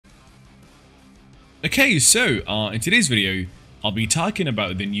Okay, so in today's video, I'll be talking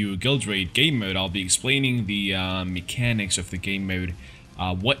about the new guild raid game mode. I'll be explaining the mechanics of the game mode,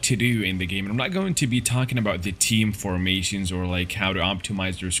 what to do in the game. And I'm not going to be talking about the team formations or like how to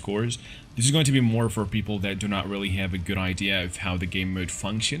optimize their scores. This is going to be more for people that do not really have a good idea of how the game mode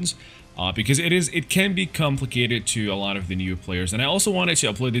functions. Because it can be complicated to a lot of the new players. And I also wanted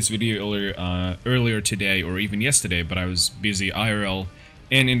to upload this video earlier today or even yesterday, but I was busy IRL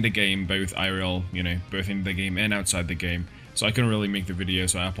and in the game, both IRL, both in the game and outside the game. So I couldn't really make the video,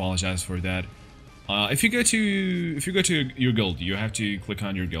 so I apologize for that. If you go to your guild, you have to click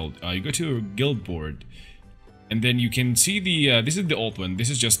on your guild. You go to a guild board, and then you can see the this is the old one. This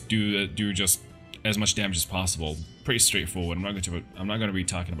is just do just as much damage as possible. Pretty straightforward. I'm not going to be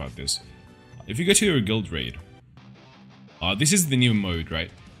talking about this. If you go to your guild raid, this is the new mode, right?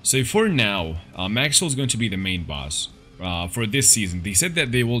 So for now, Maxwell is going to be the main boss. For this season, they said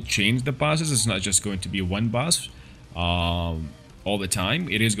that they will change the bosses. It's not just going to be one boss all the time.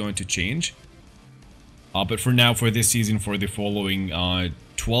 It is going to change. But for now, for this season, for the following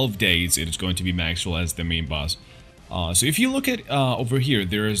 12 days, it is going to be Maxwell as the main boss. So if you look at over here,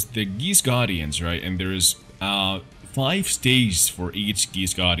 there's the Geese Guardians, right? And there's 5 stages for each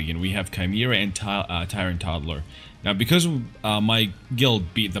Geese Guardian. We have Chimera and Tyrant Toddler. Now, because my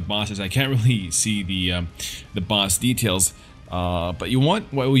guild beat the bosses, I can't really see the boss details. But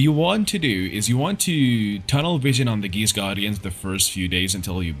what you want to do is you want to tunnel vision on the Geese Guardians the first few days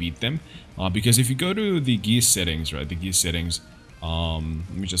until you beat them. Because if you go to the Geese settings, right, the Geese settings, let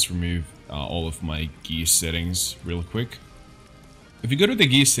me just remove all of my Geese settings real quick. If you go to the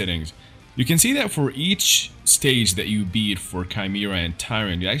Geese settings, you can see that for each stage that you beat for Chimera and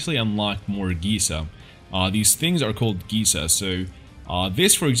Tyrant, you actually unlock more Geese. These things are called Geese. So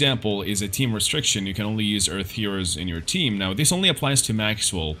this, for example, is a team restriction. You can only use Earth Heroes in your team. Now, this only applies to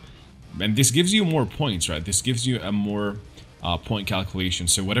Maxwell, and this gives you more points, right? This gives you a more point calculation.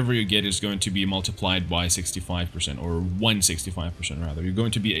 So whatever you get is going to be multiplied by 65%, or 165% rather. You're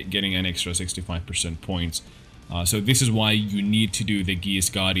going to be getting an extra 65% points. So this is why you need to do the Geese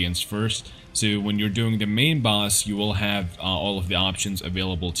Guardians first. So when you're doing the main boss, you will have all of the options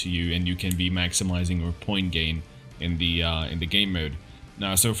available to you, and you can be maximizing your point gain in the game mode.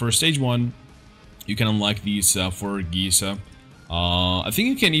 Now, so for stage 1, you can unlock these 4 Geese. I think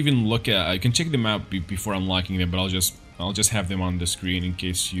you can even look at, you can check them out before unlocking them, but I'll just have them on the screen in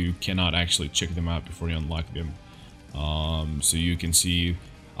case you cannot actually check them out before you unlock them. So you can see.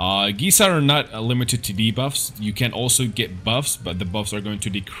 Geese are not limited to debuffs. You can also get buffs, but the buffs are going to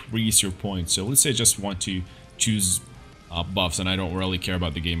decrease your points. So let's say I just want to choose buffs, and I don't really care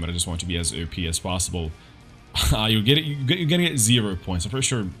about the game, but I just want to be as OP as possible. You're gonna get 0 points. I'm pretty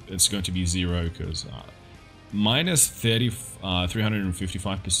sure it's going to be 0 because minus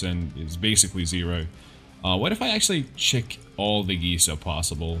 355% is basically 0. What if I actually check all the Geese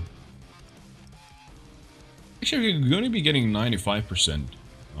possible? Actually, you're going to be getting 95%.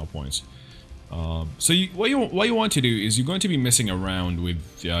 Points. So what you want to do is you're going to be messing around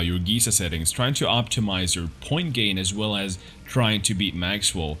with your Geese settings, trying to optimize your point gain as well as trying to beat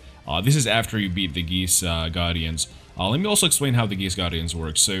Maxwell. This is after you beat the Geese Guardians. Let me also explain how the Geese Guardians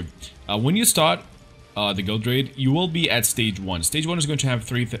work. So when you start the guild raid, you will be at stage 1. Stage 1 is going to have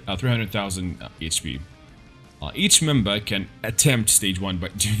 300,000 HP. Each member can attempt stage 1,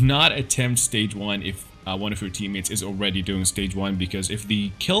 but do not attempt stage 1 if one of your teammates is already doing stage 1, because if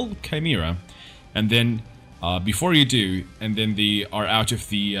they kill Chimera and then before you do, and then they are out of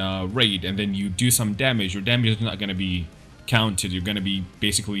the raid, and then you do some damage, your damage is not going to be counted. You're going to be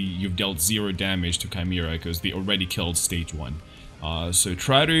basically, you've dealt 0 damage to Chimera because they already killed stage 1. So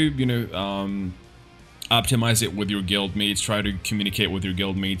try to optimize it with your guild mates. Try to communicate with your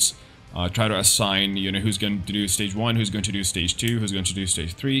guild mates. Try to assign who's going to do stage 1, who's going to do stage 2, who's going to do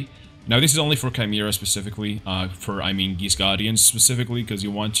stage 3. Now, this is only for Chimera specifically, I mean Geese Guardians specifically, because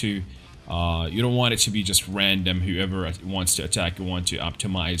you want to, you don't want it to be just random. Whoever wants to attack, you want to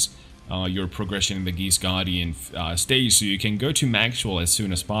optimize your progression in the Geese Guardian stage, so you can go to Maxwell as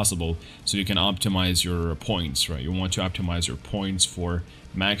soon as possible, so you can optimize your points, right? You want to optimize your points for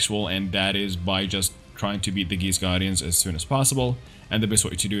Maxwell, and that is by just trying to beat the Geese Guardians as soon as possible. And the best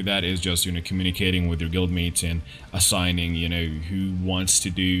way to do that is just, communicating with your guildmates and assigning, who wants to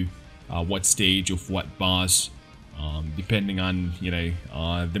do what stage of what boss, depending on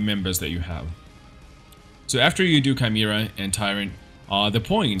the members that you have. So after you do Chimera and Tyrant,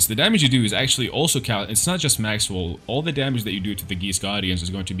 the damage you do is actually also it's not just Maxwell. All the damage that you do to the Geese Guardians is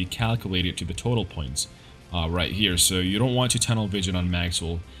going to be calculated to the total points right here. So you don't want to tunnel vision on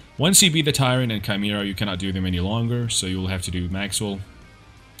Maxwell. Once you beat the Tyrant and Chimera, you cannot do them any longer, so you'll have to do Maxwell.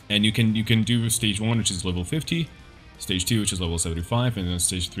 And you can do stage 1, which is level 50, stage 2, which is level 75, and then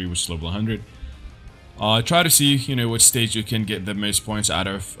stage 3, which is level 100. Try to see, you know, which stage you can get the most points out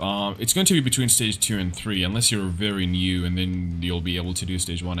of. It's going to be between stage 2 and 3, unless you're very new, and then you'll be able to do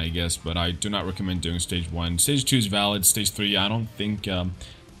stage 1, I guess. But I do not recommend doing stage 1. Stage 2 is valid. Stage 3, I don't think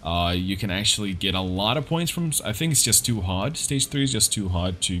you can actually get a lot of points from. I think it's just too hard. Stage 3 is just too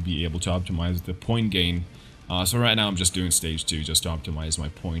hard to be able to optimize the point gain. So right now I'm just doing stage 2 just to optimize my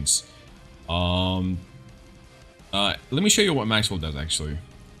points. Let me show you what Maxwell does actually.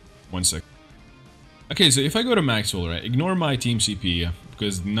 One sec. Okay, so if I go to Maxwell, right, ignore my team CP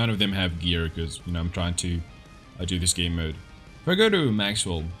because none of them have gear because, you know, I'm trying to do this game mode. If I go to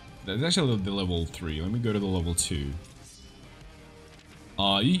Maxwell, that's actually the level 3. Let me go to the level 2.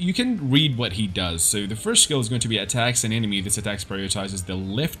 You can read what he does. So the first skill is going to be attacks an enemy. This attack prioritizes the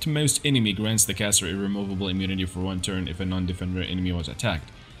leftmost enemy, grants the caster irremovable immunity for 1 turn if a non-defender enemy was attacked.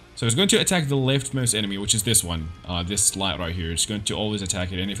 So it's going to attack the leftmost enemy, which is this one, this slot right here. It's going to always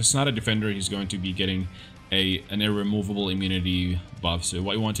attack it, and if it's not a defender, he's going to be getting an irremovable immunity buff. So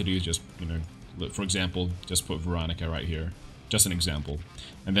what you want to do is just, you know, for example, just put Veronica right here, just an example,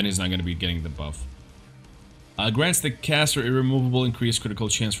 and then he's not going to be getting the buff. Grants the caster irremovable increased critical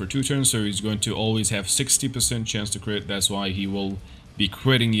chance for 2 turns, so he's going to always have 60% chance to crit. That's why he will be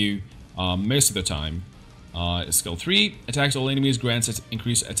critting you most of the time. Skill 3, attacks all enemies, grants it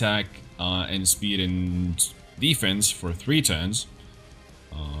increased attack and speed and defense for 3 turns.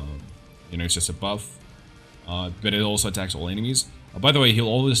 You know, it's just a buff. But it also attacks all enemies. By the way, he'll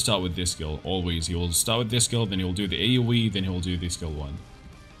always start with this skill. Always. He will start with this skill, then he'll do the AoE, then he'll do the skill 1.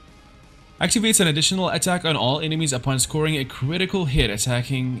 Activates an additional attack on all enemies upon scoring a critical hit.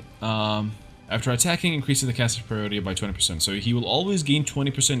 Attacking after attacking increases the caster priority by 20%. So he will always gain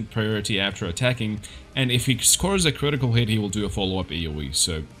 20% priority after attacking, and if he scores a critical hit, he will do a follow-up AoE.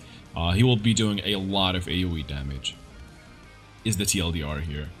 So he will be doing a lot of AoE damage. Is the TLDR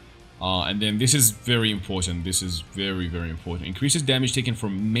here. And then this is very important. This is very, very important. Increases damage taken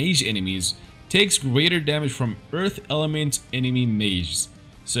from mage enemies. Takes greater damage from earth element enemy mages.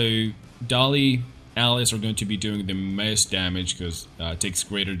 So Dolly, Alice are going to be doing the most damage because it takes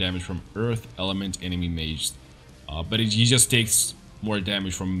greater damage from earth element enemy mages. But he just takes more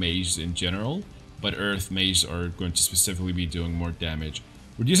damage from mages in general. But earth mages are going to specifically be doing more damage.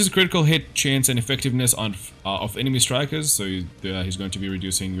 Reduces critical hit chance and effectiveness on of enemy strikers. So he's going to be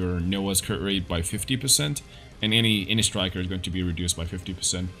reducing your Noah's crit rate by 50%. And any striker is going to be reduced by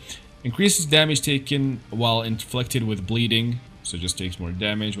 50%. Increases damage taken while inflicted with bleeding. So just takes more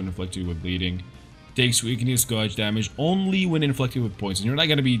damage when inflicted with bleeding. Takes weakness gauge damage only when inflicted with poison. You're not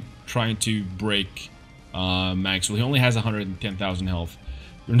going to be trying to break Maxwell. He only has 110,000 health.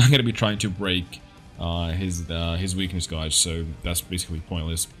 You're not going to be trying to break his weakness gauge, so that's basically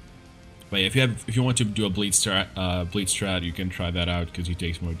pointless. But if you want to do a bleed strat, you can try that out because he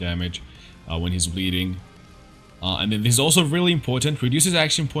takes more damage when he's bleeding. And then this is also really important. Reduces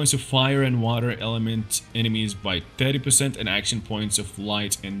action points of fire and water element enemies by 30% and action points of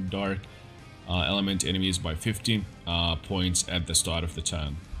light and dark element enemies by 15 points at the start of the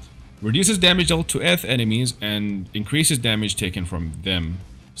turn. Reduces damage dealt to earth enemies and increases damage taken from them.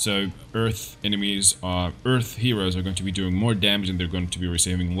 So earth enemies, earth heroes are going to be doing more damage and they're going to be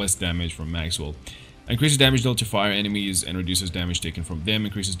receiving less damage from Maxwell. Increases damage dealt to fire enemies and reduces damage taken from them.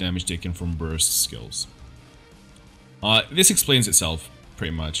 Increases damage taken from burst skills. This explains itself,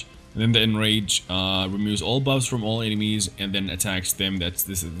 pretty much. And then the Enrage removes all buffs from all enemies and then attacks them.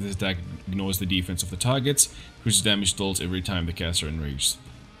 This attack ignores the defense of the targets. Increases damage dealt every time the caster enrages.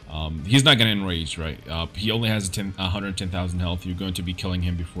 He's not going to enrage, right? He only has 110,000 health. You're going to be killing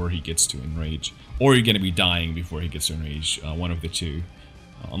him before he gets to enrage. Or you're going to be dying before he gets to enrage. One of the two.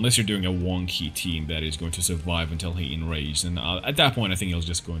 Unless you're doing a wonky team that is going to survive until he enrages. And at that point, I think he's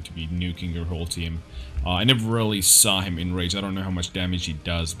just going to be nuking your whole team. I never really saw him enrage. I don't know how much damage he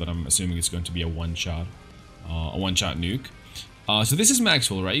does, but I'm assuming it's going to be a one-shot nuke. So this is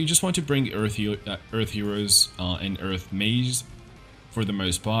Maxwell, right? You just want to bring Earth heroes and Earth mages for the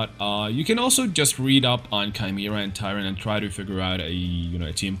most part. You can also just read up on Chimera and Tyrant and try to figure out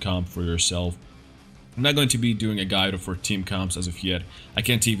a team comp for yourself. I'm not going to be doing a guide for team comps as of yet. I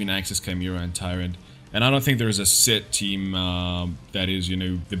can't even access Chimera and Tyrant. And I don't think there's a set team that is,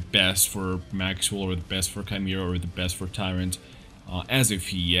 the best for Maxwell or the best for Chimera or the best for Tyrant as of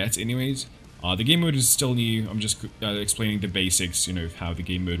yet, anyways. The game mode is still new. I'm just explaining the basics, of how the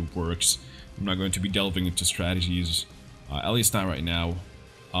game mode works. I'm not going to be delving into strategies, at least not right now.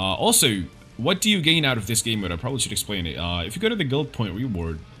 Also, what do you gain out of this game mode? I probably should explain it. If you go to the guild point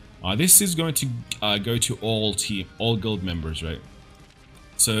reward, this is going to go to all guild members, right?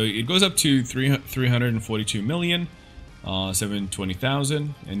 So it goes up to 342 million,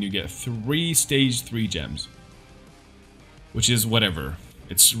 720,000, and you get 3 stage 3 gems, which is whatever.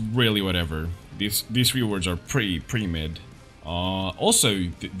 It's really whatever. These rewards are pretty mid. Also,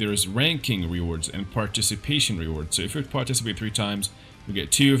 there's ranking rewards and participation rewards. So if you participate 3 times, you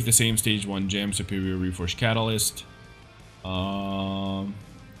get 2 of the same stage 1 gem, Superior Reforged Catalyst, and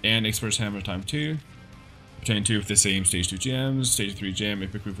Expert's Hammer time 2. Obtain 2 of the same stage 2 gems, stage 3 gem,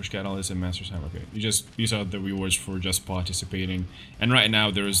 Epic Reforged Catalyst, and Master's Hammer. Okay, these are the rewards for just participating. And right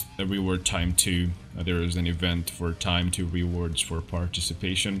now there is a reward time 2. There is an event for time 2 rewards for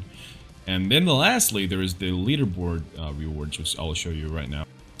participation. And then lastly, there is the leaderboard rewards, which I'll show you right now.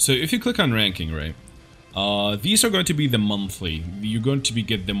 So if you click on ranking, right, these are going to be the monthly. You're going to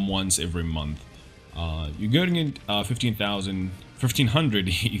get them once every month. You're getting in 1500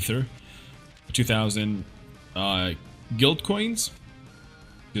 ether, 2000 guild coins,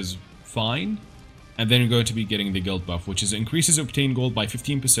 which is fine. And then you're going to be getting the guild buff, which is increases obtained gold by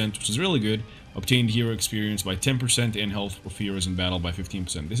 15%, which is really good. Obtained hero experience by 10% and health of heroes in battle by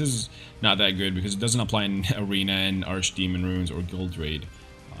 15%. This is not that good because it doesn't apply in arena and archdemon runes or guild raid.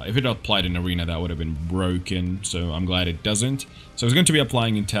 If it applied in arena, that would have been broken, so I'm glad it doesn't. So it's going to be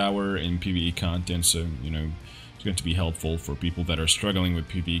applying in tower and PvE content, so you know it's going to be helpful for people that are struggling with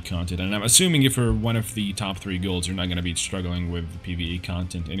PvE content. And I'm assuming if you're one of the top 3 guilds, you're not going to be struggling with PvE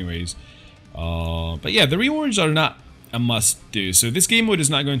content anyways. But yeah, the rewards are not a must-do. So this game mode is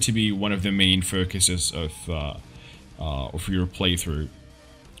not going to be one of the main focuses of your playthrough.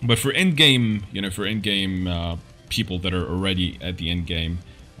 But for end-game, you know, for end-game people that are already at the end game,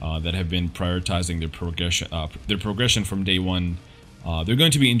 that have been prioritizing their progression from day 1, they're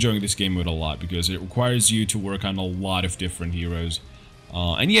going to be enjoying this game mode a lot because it requires you to work on a lot of different heroes.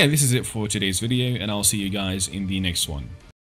 And yeah, this is it for today's video, and I'll see you guys in the next one.